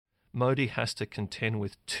Modi has to contend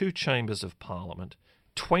with 2 chambers of parliament,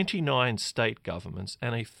 29 state governments,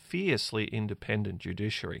 and a fiercely independent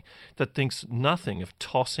judiciary that thinks nothing of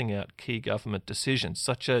tossing out key government decisions,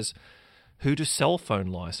 such as who do cell phone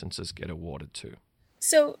licenses get awarded to.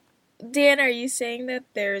 So, Dan, are you saying that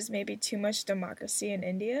there's maybe too much democracy in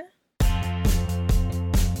India?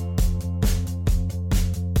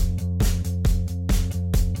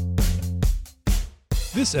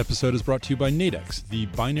 This episode is brought to you by Nadex, the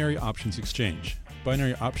binary options exchange.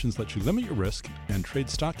 Binary options let you limit your risk and trade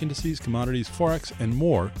stock indices, commodities, forex, and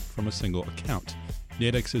more from a single account.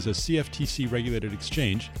 Nadex is a CFTC-regulated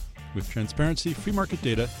exchange with transparency, free market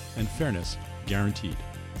data, and fairness guaranteed.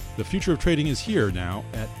 The future of trading is here now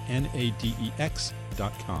at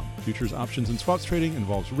nadex.com. Futures, options, and swaps trading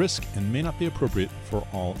involves risk and may not be appropriate for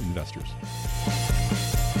all investors.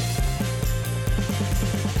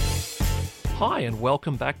 Hi, and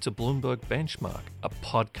welcome back to Bloomberg Benchmark, a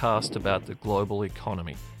podcast about the global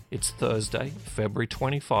economy. It's Thursday, February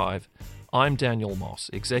 25. I'm Daniel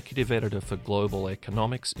Moss, Executive Editor for Global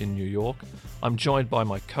Economics in New York. I'm joined by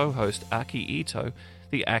my co-host, Aki Ito,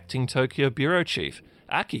 the Acting Tokyo Bureau Chief.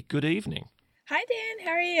 Aki, good evening. Hi, Dan.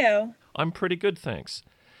 How are you? I'm pretty good, thanks.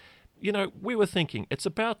 You know, we were thinking it's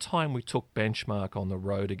about time we took Benchmark on the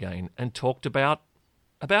road again and talked about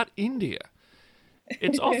India.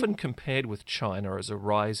 It's often compared with China as a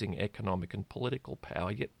rising economic and political power,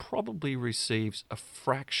 yet probably receives a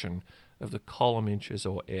fraction of the column inches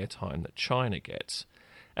or airtime that China gets.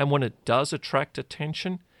 And when it does attract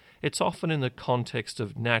attention, it's often in the context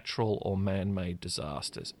of natural or man-made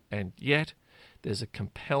disasters. And yet, there's a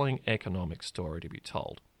compelling economic story to be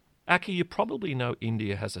told. Aki, you probably know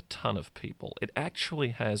India has a ton of people. It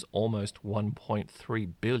actually has almost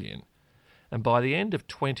 1.3 billion. And by the end of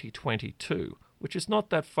 2022, which is not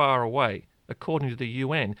that far away, according to the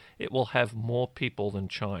UN, it will have more people than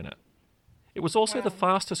China. It was also the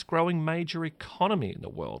fastest growing major economy in the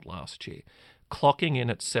world last year, clocking in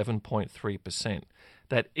at 7.3%.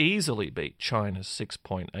 That easily beat China's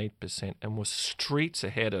 6.8% and was streets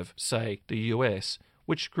ahead of, say, the US,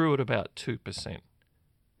 which grew at about 2%.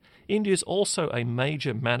 India is also a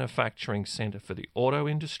major manufacturing centre for the auto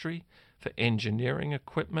industry, for engineering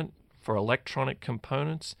equipment, for electronic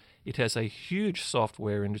components. It has a huge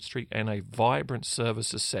software industry and a vibrant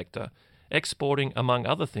services sector, exporting, among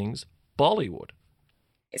other things, Bollywood.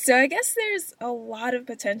 So I guess there's a lot of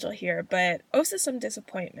potential here, but also some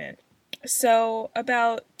disappointment. So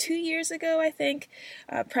about 2 years ago, I think,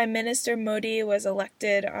 Prime Minister Modi was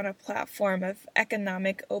elected on a platform of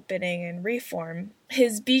economic opening and reform.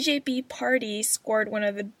 His BJP party scored one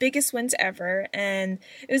of the biggest wins ever, and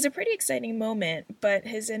it was a pretty exciting moment, but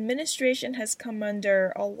his administration has come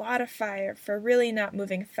under a lot of fire for really not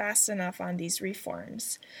moving fast enough on these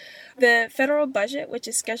reforms. The federal budget, which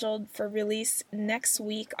is scheduled for release next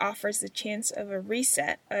week, offers the chance of a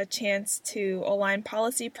reset, a chance to align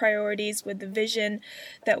policy priorities with the vision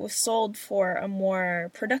that was sold for a more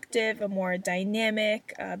productive, a more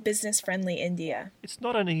dynamic, business-friendly India. It's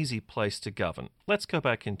not an easy place to govern. Let's go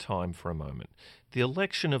back in time for a moment. The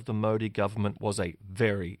election of the Modi government was a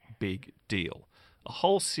very big deal. A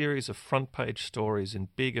whole series of front-page stories in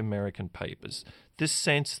big American papers. This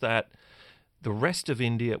sense that the rest of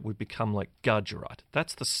India would become like Gujarat.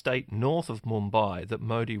 That's the state north of Mumbai that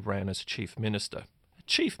Modi ran as chief minister. A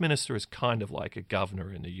chief minister is kind of like a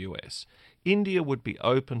governor in the US. India would be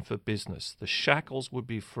open for business. The shackles would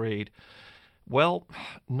be freed. Well,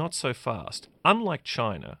 not so fast. Unlike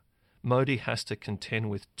China, Modi has to contend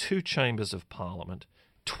with 2 chambers of parliament,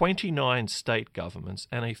 29 state governments,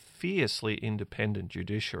 and a fiercely independent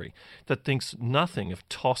judiciary that thinks nothing of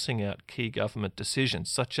tossing out key government decisions,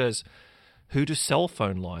 such as who do cell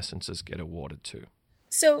phone licenses get awarded to.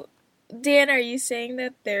 So, Dan, are you saying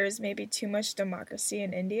that there's maybe too much democracy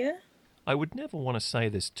in India? I would never want to say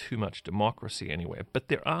there's too much democracy anywhere, but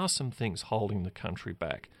there are some things holding the country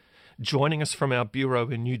back. Joining us from our bureau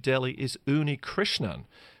in New Delhi is Uni Krishnan,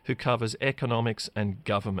 who covers economics and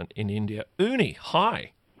government in India. Uni,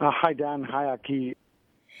 hi. Hi, Dan. Hi, Aki.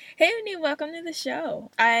 Hey, Uni, welcome to the show.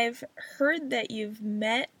 I've heard that you've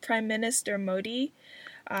met Prime Minister Modi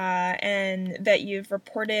and that you've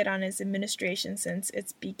reported on his administration since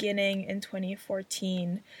its beginning in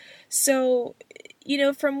 2014. So,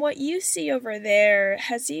 from what you see over there,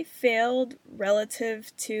 has he failed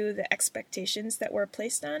relative to the expectations that were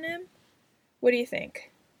placed on him? What do you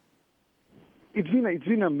think? It's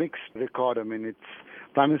been a mixed record.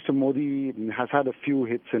 Prime Minister Modi has had a few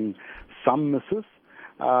hits and some misses.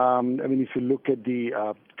 If you look at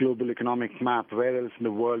the global economic map, where else in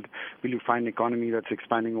the world will you find an economy that's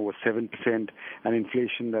expanding over 7% and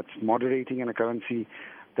inflation that's moderating and a currency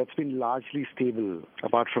that's been largely stable,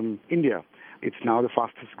 apart from India. It's now the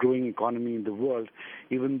fastest growing economy in the world,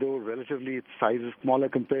 even though relatively its size is smaller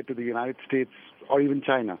compared to the United States or even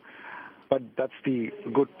China. But that's the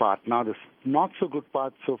good part. Now, the not so good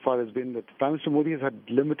part so far has been that Prime Minister Modi has had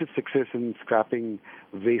limited success in scrapping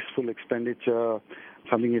wasteful expenditure,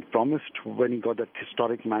 something he had promised when he got that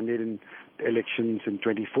historic mandate in elections in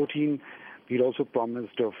 2014. He'd also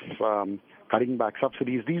promised of cutting back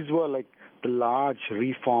subsidies. These were like the large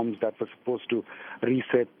reforms that were supposed to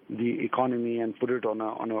reset the economy and put it on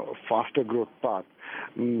a faster growth path.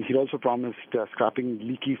 He also promised scrapping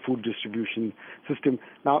leaky food distribution system.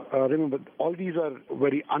 Now, remember, all these are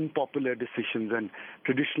very unpopular decisions, and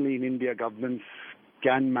traditionally in India, governments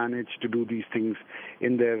can manage to do these things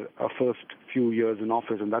in their first few years in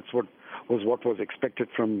office, and that's what was expected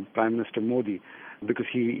from Prime Minister Modi, because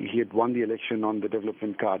he had won the election on the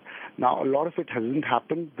development card. Now, a lot of it hasn't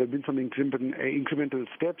happened. There have been some incremental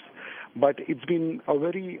steps, but it's been a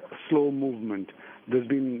very slow movement. There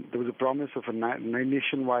was a promise of a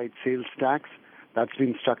nationwide sales tax. That's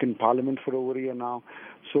been stuck in Parliament for over a year now.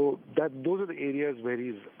 So those are the areas where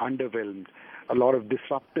he's underwhelmed. A lot of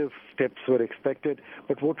disruptive steps were expected,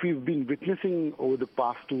 but what we've been witnessing over the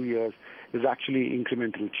past 2 years is actually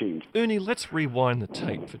incremental change. Uni, let's rewind the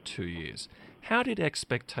tape for 2 years. How did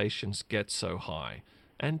expectations get so high?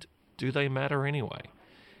 And do they matter anyway?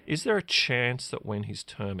 Is there a chance that when his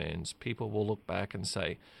term ends, people will look back and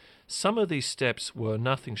say, some of these steps were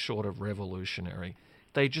nothing short of revolutionary.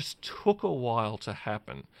 They just took a while to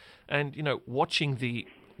happen. And, watching the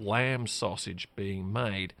lamb sausage being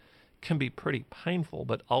made can be pretty painful,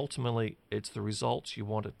 but ultimately it's the results you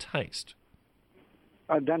want to taste.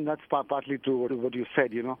 Then that's partly true what you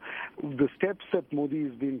said, The steps that Modi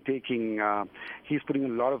has been taking, he's putting a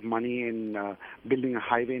lot of money in building a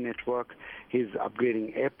highway network. He's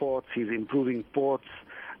upgrading airports. He's improving ports,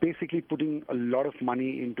 basically putting a lot of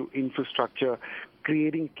money into infrastructure,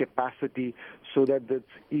 creating capacity so that there's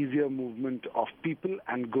easier movement of people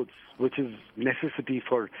and goods, which is necessity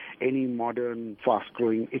for any modern,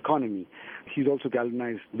 fast-growing economy. He's also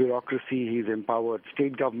galvanized bureaucracy, he's empowered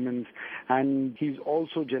state governments, and he's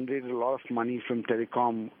also generated a lot of money from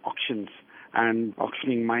telecom auctions and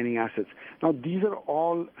auctioning mining assets. Now, these are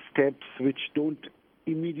all steps which don't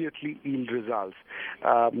immediately yield results.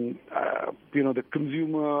 The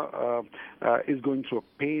consumer is going through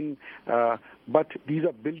a pain, but these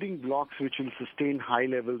are building blocks which will sustain high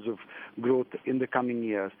levels of growth in the coming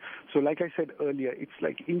years. So like I said earlier, it's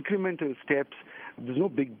like incremental steps. There's no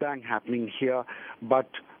big bang happening here, but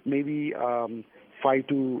maybe 5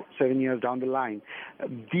 to 7 years down the line,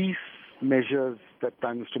 these measures that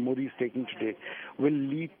Prime Minister Modi is taking today will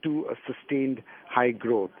lead to a sustained high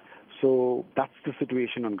growth. So that's the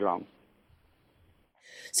situation on ground.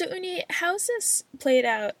 So, Uni, how's this played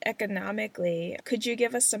out economically? Could you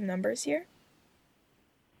give us some numbers here?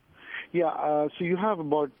 Yeah, so you have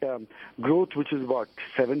about growth, which is about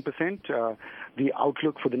 7%. The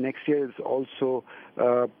outlook for the next year is also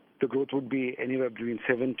the growth would be anywhere between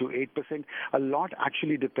 7 to 8%. A lot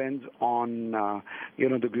actually depends on,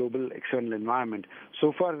 the global external environment.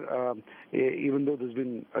 So far, even though there's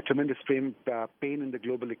been a tremendous pain in the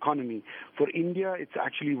global economy, for India, it's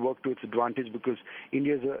actually worked to its advantage because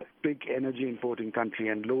India is a big energy importing country,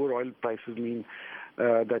 and lower oil prices mean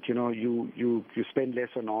that you spend less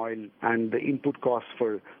on oil, and the input costs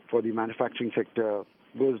for the manufacturing sector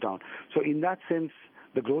goes down. So in that sense,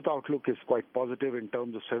 the growth outlook is quite positive in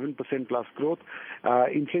terms of 7% plus growth.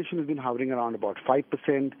 Inflation has been hovering around about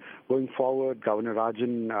 5% going forward. Governor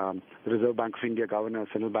Rajan, the Reserve Bank of India governor,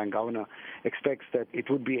 central bank governor, expects that it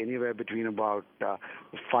would be anywhere between about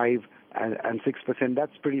 5 and 6%.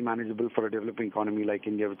 That's pretty manageable for a developing economy like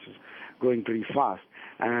India, which is growing pretty fast.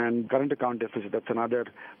 And current account deficit, that's another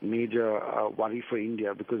major worry for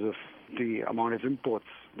India because of the amount of imports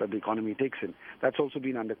that the economy takes in. That's also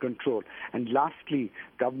been under control. And lastly,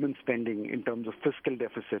 government spending in terms of fiscal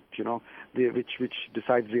deficit, which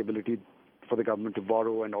decides the ability for the government to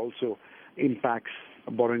borrow and also impacts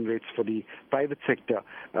borrowing rates for the private sector.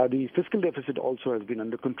 The fiscal deficit also has been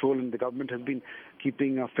under control, and the government has been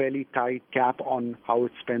keeping a fairly tight cap on how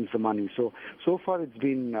it spends the money. So far it's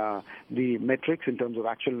been the metrics in terms of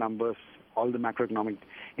actual numbers, all the macroeconomic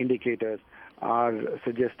indicators are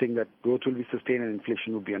suggesting that growth will be sustained and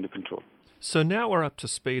inflation will be under control. So now we're up to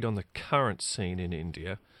speed on the current scene in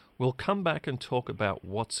India. We'll come back and talk about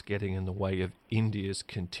what's getting in the way of India's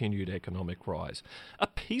continued economic rise. A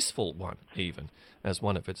peaceful one, even, as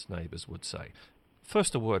one of its neighbours would say.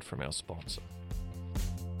 First, a word from our sponsor.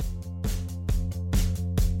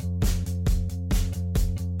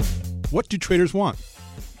 What do traders want?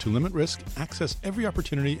 To limit risk, access every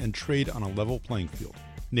opportunity, and trade on a level playing field.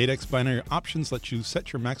 Nadex Binary Options let you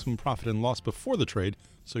set your maximum profit and loss before the trade,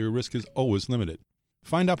 so your risk is always limited.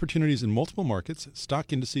 Find opportunities in multiple markets,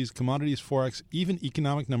 stock indices, commodities, Forex, even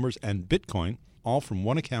economic numbers, and Bitcoin, all from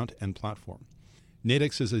one account and platform.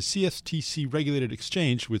 Nadex is a CFTC-regulated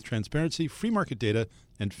exchange with transparency, free market data,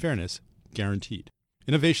 and fairness guaranteed.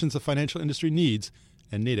 Innovations the financial industry needs,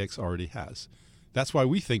 and Nadex already has. That's why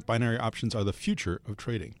we think binary options are the future of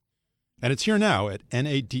trading. And it's here now at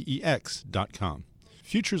nadex.com.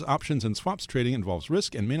 Futures, options, and swaps trading involves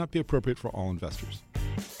risk and may not be appropriate for all investors.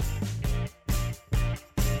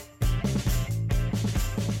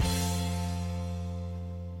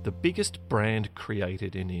 The biggest brand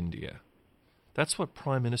created in India. That's what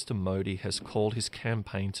Prime Minister Modi has called his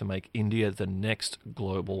campaign to make India the next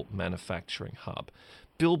global manufacturing hub.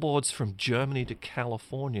 Billboards from Germany to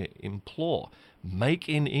California implore, "Make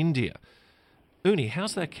in India." Uni,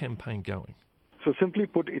 how's that campaign going? So simply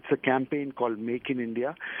put, it's a campaign called Make in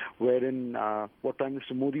India, wherein what Prime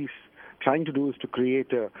Minister Modi is trying to do is to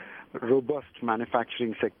create a robust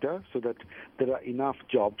manufacturing sector so that there are enough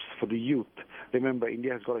jobs for the youth. Remember,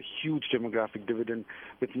 India has got a huge demographic dividend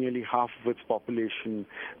with nearly half of its population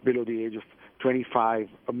below the age of 25,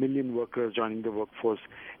 1 million workers joining the workforce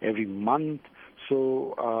every month.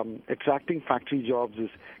 So attracting factory jobs is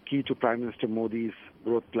key to Prime Minister Modi's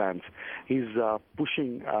growth plans. He's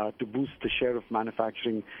pushing to boost the share of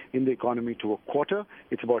manufacturing in the economy to a quarter.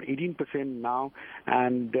 It's about 18% now,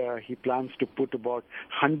 and he plans to put about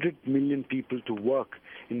 100 million people to work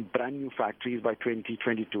in brand new factories by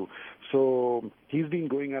 2022. So he's been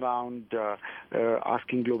going around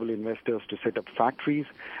asking global investors to set up factories,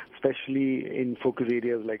 especially in focus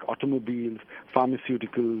areas like automobiles,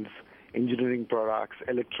 pharmaceuticals, engineering products,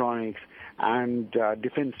 electronics, and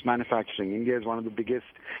defense manufacturing. India is one of the biggest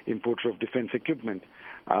importer of defense equipment,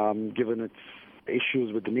 given its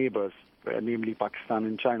issues with the neighbors, namely Pakistan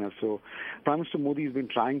and China. So Prime Minister Modi has been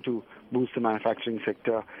trying to boost the manufacturing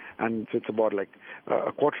sector, and so it's about like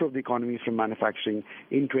a quarter of the economy from manufacturing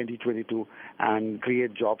in 2022 and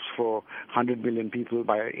create jobs for 100 million people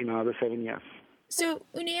in another 7 years. So,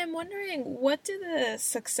 Uni, I'm wondering, what do the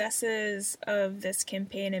successes of this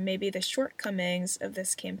campaign and maybe the shortcomings of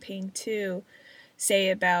this campaign too say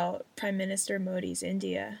about Prime Minister Modi's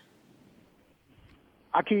India?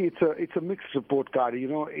 Aki, it's a mixed report card. You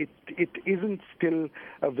know, it isn't still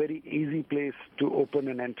a very easy place to open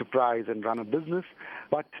an enterprise and run a business,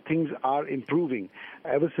 but things are improving.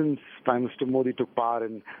 Ever since Prime Minister Modi took power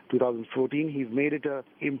in 2014, he's made it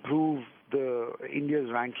improve India's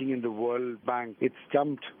ranking in the World Bank. It's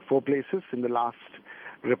jumped 4 places in the last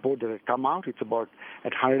report that had come out. It's about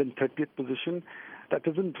at 130th position. That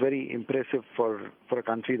isn't very impressive for a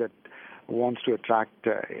country that wants to attract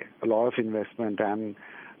a lot of investment and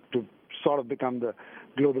to sort of become the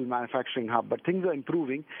global manufacturing hub. But things are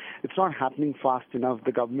improving. It's not happening fast enough.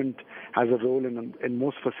 The government has a role in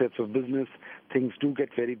most facets of business. Things do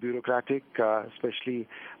get very bureaucratic, especially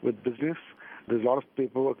with business. There's a lot of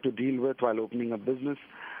paperwork to deal with while opening a business.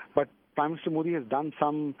 But Prime Minister Modi has done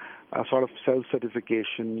some sort of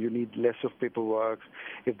self-certification. You need less of paperwork.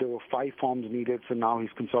 If there were 5 forms needed, so now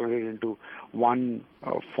he's consolidated into 1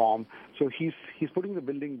 form. So he's putting the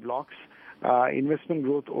building blocks. Investment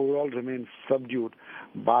growth overall remains subdued,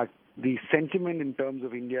 but the sentiment in terms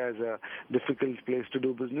of India as a difficult place to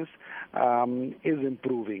do business is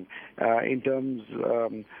improving in terms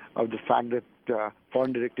of the fact that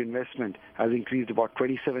foreign direct investment has increased about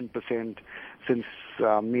 27% since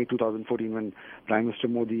May 2014 when Prime Minister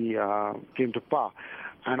Modi came to power.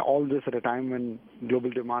 And all this at a time when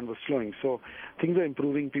global demand was slowing. So things are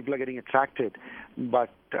improving, people are getting attracted, but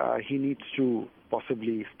he needs to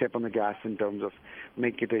possibly step on the gas in terms of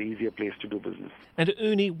make it an easier place to do business. And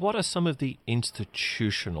Uni, what are some of the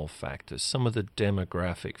institutional factors, some of the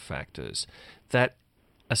demographic factors that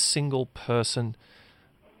a single person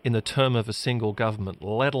in the term of a single government,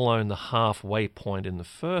 let alone the halfway point in the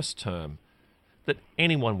first term, that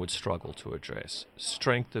anyone would struggle to address?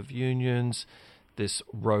 Strength of unions, this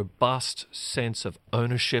robust sense of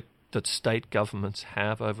ownership that state governments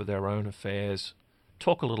have over their own affairs.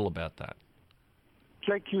 Talk a little about that.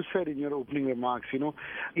 Like you said in your opening remarks,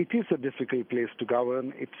 it is a difficult place to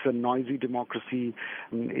govern. It's a noisy democracy.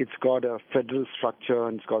 It's got a federal structure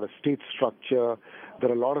and it's got a state structure. There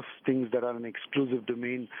are a lot of things that are an exclusive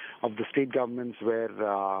domain of the state governments where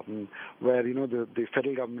the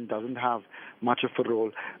federal government doesn't have much of a role.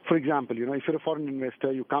 For example, if you're a foreign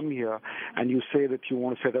investor, you come here and you say that you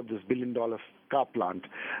want to set up this $1 billion car plant.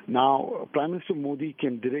 Now, Prime Minister Modi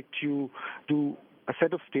can direct you to a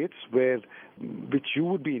set of states which you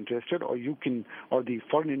would be interested, or the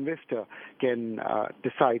foreign investor can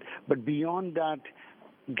decide. But beyond that,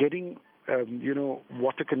 getting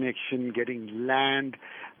water connection, getting land,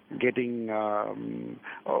 getting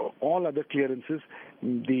all other clearances,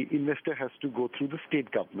 the investor has to go through the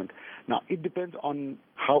state government. Now, it depends on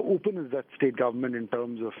how open is that state government in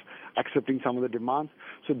terms of accepting some of the demands.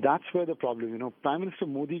 So that's where the problem, Prime Minister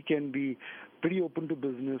Modi can be pretty open to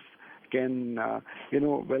business, can,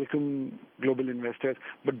 welcome global investors.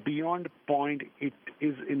 But beyond point, it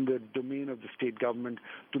is in the domain of the state government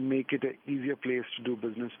to make it an easier place to do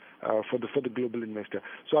business for the global investor.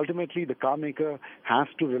 So ultimately, the car maker has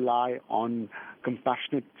to rely on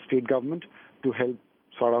compassionate state government to help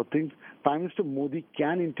sort out things. Prime Minister Modi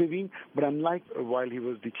can intervene, but unlike while he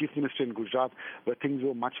was the chief minister in Gujarat, where things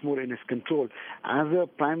were much more in his control, as a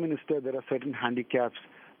prime minister, there are certain handicaps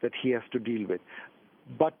that he has to deal with.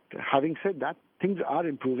 But having said that, things are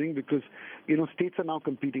improving because, states are now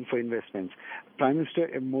competing for investments. Prime Minister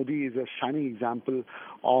Modi is a shining example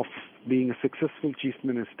of being a successful chief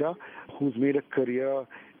minister who's made a career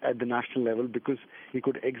at the national level because he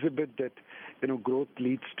could exhibit that, growth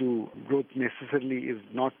necessarily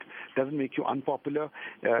doesn't make you unpopular.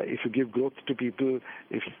 If you give growth to people,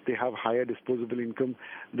 if they have higher disposable income,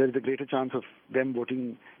 there's a greater chance of them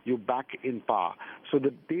voting you back in power. So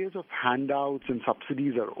the days of handouts and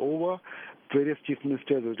subsidies are over. Various chief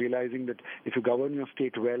ministers are realizing that if you govern your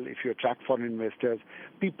state well, if you attract foreign investors,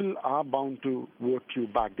 people are bound to vote you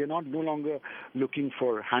back. They're no longer looking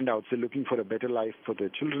for handouts. They're looking for a better life for their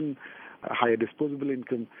children, a higher disposable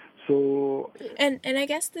income. So, and I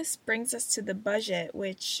guess this brings us to the budget,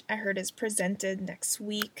 which I heard is presented next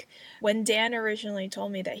week. When Dan originally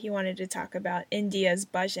told me that he wanted to talk about India's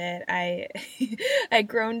budget, I I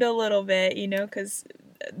groaned a little bit, because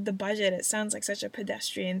the budget, it sounds like such a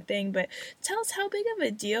pedestrian thing. But tell us, how big of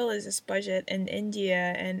a deal is this budget in India,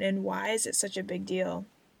 and why is it such a big deal?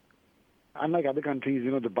 Unlike other countries,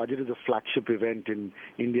 the budget is a flagship event in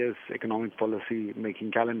India's economic policy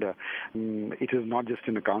making calendar. It is not just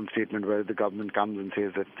an account statement where the government comes and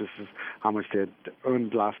says that this is how much they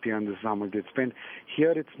earned last year and this is how much they'd spent.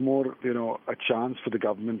 Here it's more, a chance for the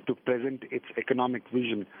government to present its economic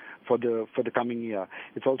vision for the coming year.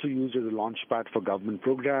 It's also used as a launchpad for government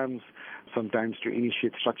programs, sometimes to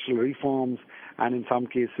initiate structural reforms, and in some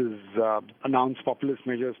cases announce populist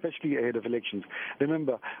measures, especially ahead of elections.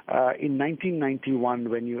 Remember, in 1991,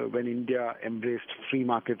 when India embraced free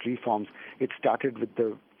market reforms, it started with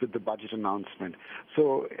the budget announcement.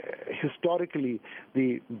 So historically,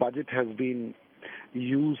 the budget has been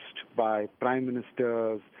used by prime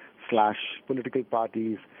ministers / political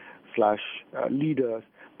parties / leaders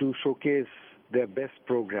to showcase their best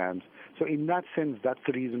programs. So in that sense, that's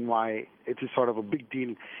the reason why it is sort of a big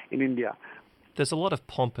deal in India. There's a lot of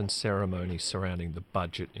pomp and ceremony surrounding the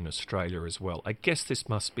budget in Australia as well. I guess this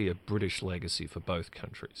must be a British legacy for both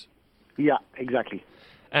countries. Yeah, exactly.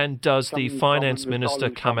 And does the finance minister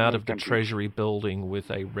come out of the Treasury building with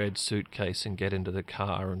a red suitcase and get into the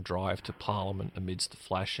car and drive to Parliament amidst the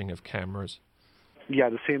flashing of cameras? Yeah,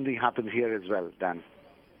 the same thing happens here as well, Dan.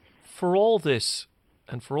 For all this,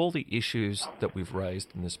 and for all the issues that we've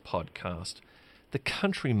raised in this podcast, the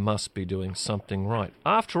country must be doing something right.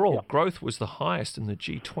 After all, growth was the highest in the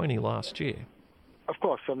G20 last year. Of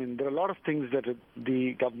course. I mean, there are a lot of things that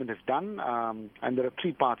the government has done, and there are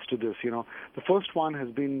three parts to this. The first one has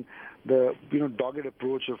been the dogged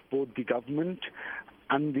approach of both the government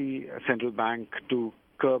and the central bank to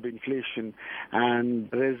curb inflation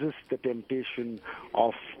and resist the temptation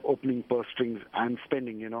of opening purse strings and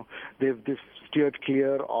spending. They've steered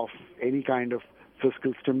clear of any kind of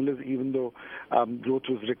fiscal stimulus, even though growth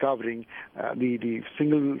was recovering. The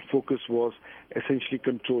single focus was essentially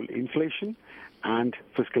control inflation and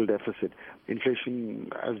fiscal deficit.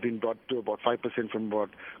 Inflation has been brought to about 5% from about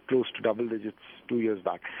close to double digits 2 years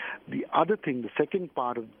back. The other thing, the second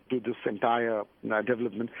part to this entire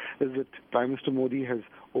development is that Prime Minister Modi has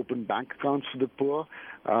opened bank accounts for the poor.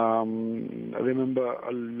 Remember,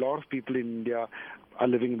 a lot of people in India are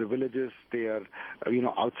living in the villages. They are,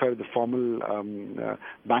 outside of the formal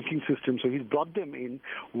banking system. So he's brought them in.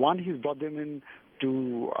 One, he's brought them in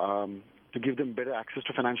to give them better access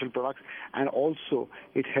to financial products, and also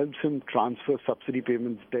it helps him transfer subsidy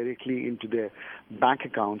payments directly into their bank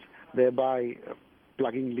accounts, thereby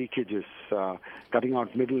plugging leakages, cutting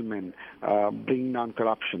out middlemen, bringing down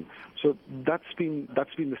corruption. So that's been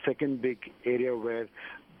the second big area where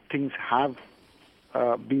things have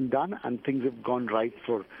been done and things have gone right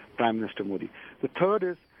for Prime Minister Modi. The third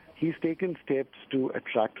is he's taken steps to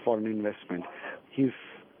attract foreign investment. He's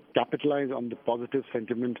capitalized on the positive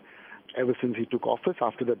sentiment ever since he took office.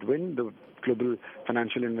 After that win, the global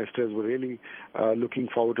financial investors were really looking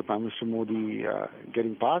forward to Prime Minister Modi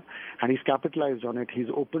getting power, and he's capitalized on it. He's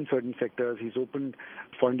opened certain sectors. He's opened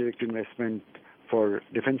foreign direct investment for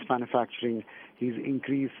defense manufacturing. He's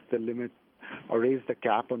increased the limit or raised the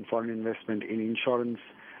cap on foreign investment in insurance.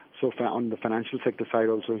 So on the financial sector side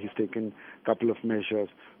also, he's taken a couple of measures.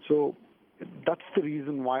 So that's the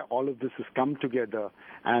reason why all of this has come together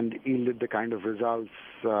and yielded the kind of results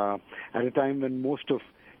at a time when most of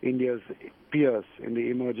India's peers in the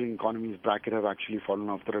emerging economies bracket have actually fallen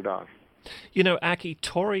off the radar. You know, Aki,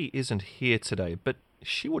 Tori isn't here today, but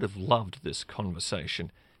she would have loved this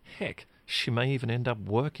conversation. Heck, she may even end up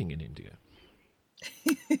working in India.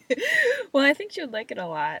 Well, I think she would like it a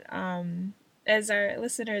lot. As our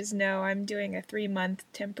listeners know, I'm doing a 3-month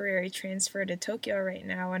temporary transfer to Tokyo right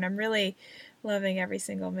now, and I'm really loving every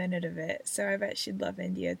single minute of it. So I bet she'd love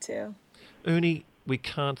India too. Uni, we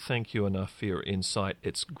can't thank you enough for your insight.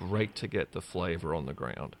 It's great to get the flavor on the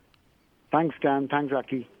ground. Thanks, Dan. Thanks,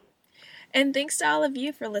 Aki. And thanks to all of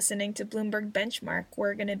you for listening to Bloomberg Benchmark.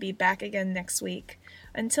 We're going to be back again next week.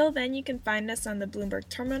 Until then, you can find us on the Bloomberg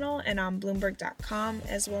Terminal and on Bloomberg.com,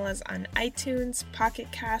 as well as on iTunes, Pocket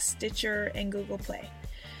Cast, Stitcher, and Google Play.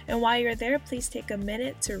 And while you're there, please take a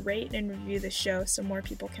minute to rate and review the show so more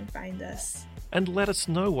people can find us. And let us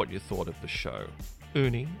know what you thought of the show.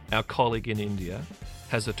 Uni, our colleague in India,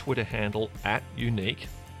 has a Twitter handle @unique.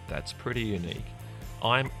 That's pretty unique.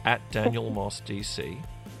 I'm @DanielMossDC.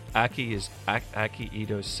 Aki is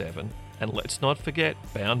 @AkiEdo7. And let's not forget,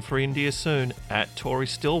 bound for India soon, @Tori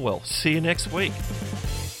Stillwell. See you next week.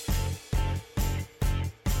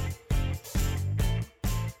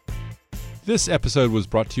 This episode was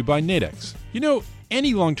brought to you by Nadex. You know,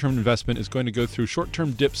 any long-term investment is going to go through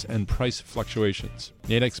short-term dips and price fluctuations.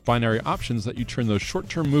 Nadex binary options let you turn those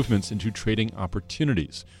short-term movements into trading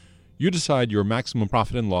opportunities. You decide your maximum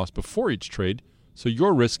profit and loss before each trade, so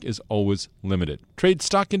your risk is always limited. Trade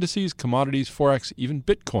stock indices, commodities, Forex, even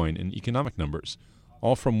Bitcoin in economic numbers,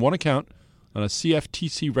 all from one account on a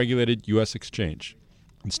CFTC-regulated U.S. exchange.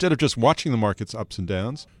 Instead of just watching the market's ups and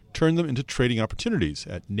downs, turn them into trading opportunities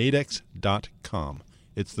at nadex.com.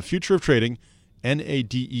 It's the future of trading,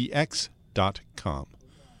 nadex.com.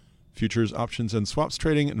 Futures, options, and swaps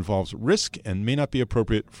trading involves risk and may not be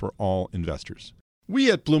appropriate for all investors.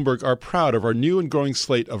 We at Bloomberg are proud of our new and growing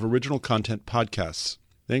slate of original content podcasts.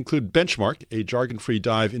 They include Benchmark, a jargon-free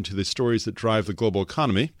dive into the stories that drive the global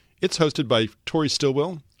economy. It's hosted by Tori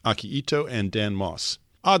Stillwell, Aki Ito, and Dan Moss.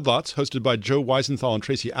 Odd Lots, hosted by Joe Weisenthal and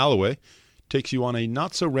Tracy Alloway, takes you on a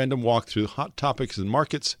not-so-random walk through hot topics in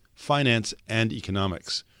markets, finance, and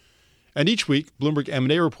economics. And each week, Bloomberg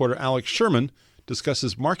M&A reporter Alex Sherman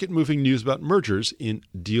discusses market-moving news about mergers in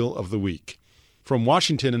Deal of the Week. From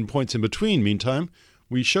Washington and points in between, meantime,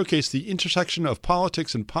 we showcase the intersection of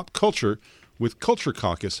politics and pop culture with Culture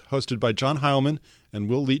Caucus, hosted by John Heilman and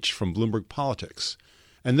Will Leach from Bloomberg Politics.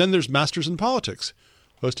 And then there's Masters in Politics,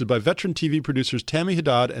 hosted by veteran TV producers Tammy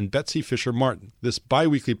Haddad and Betsy Fisher-Martin. This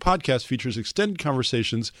bi-weekly podcast features extended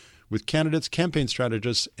conversations with candidates, campaign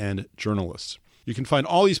strategists, and journalists. You can find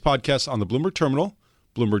all these podcasts on the Bloomberg Terminal,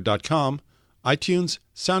 Bloomberg.com, iTunes,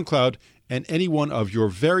 SoundCloud, and any one of your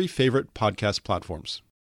very favorite podcast platforms.